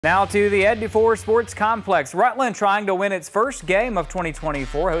Now to the Ed DeFore Sports Complex. Rutland trying to win its first game of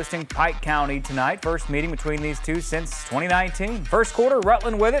 2024, hosting Pike County tonight. First meeting between these two since 2019. First quarter,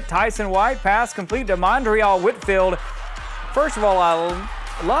 Rutland with it. Tyson White, pass complete to Mondreal Whitfield. First of all, I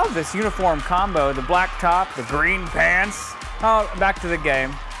love this uniform combo. The black top, the green pants. Oh, back to the game.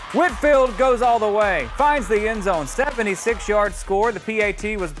 Whitfield goes all the way, finds the end zone, 76-yard score. The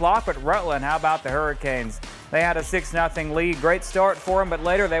PAT was blocked, but Rutland, how about the Hurricanes? They had a 6-0 lead. Great start for them, but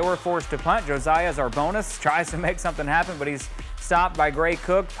later they were forced to punt. Josiah Zarbonus tries to make something happen, but he's stopped by Gray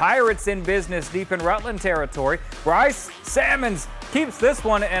Cook. Pirates in business deep in Rutland territory. Bryce Salmons keeps this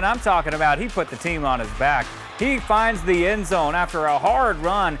one, and I'm talking about he put the team on his back. He finds the end zone after a hard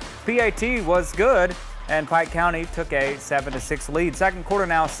run. PAT was good, and Pike County took a 7-6 lead. Second quarter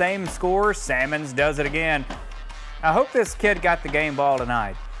now, same score. Salmons does it again. I hope this kid got the game ball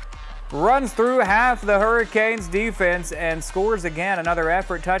tonight. Runs through half the Hurricanes defense and scores again. Another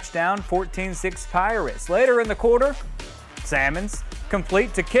effort, touchdown, 14-6 Pirates. Later in the quarter, Salmons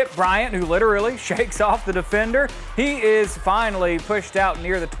complete to Kip Bryant, who literally shakes off the defender. He is finally pushed out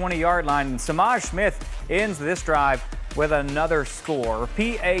near the 20-yard line, and Samaj Smith ends this drive with another score.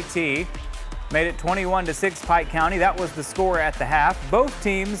 PAT made it 21-6 Pike County. That was the score at the half. Both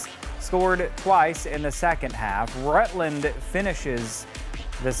teams scored twice in the second half. Rutland finishes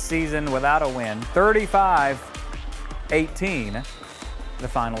the season without a win, 35-18, the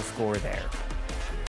final score there.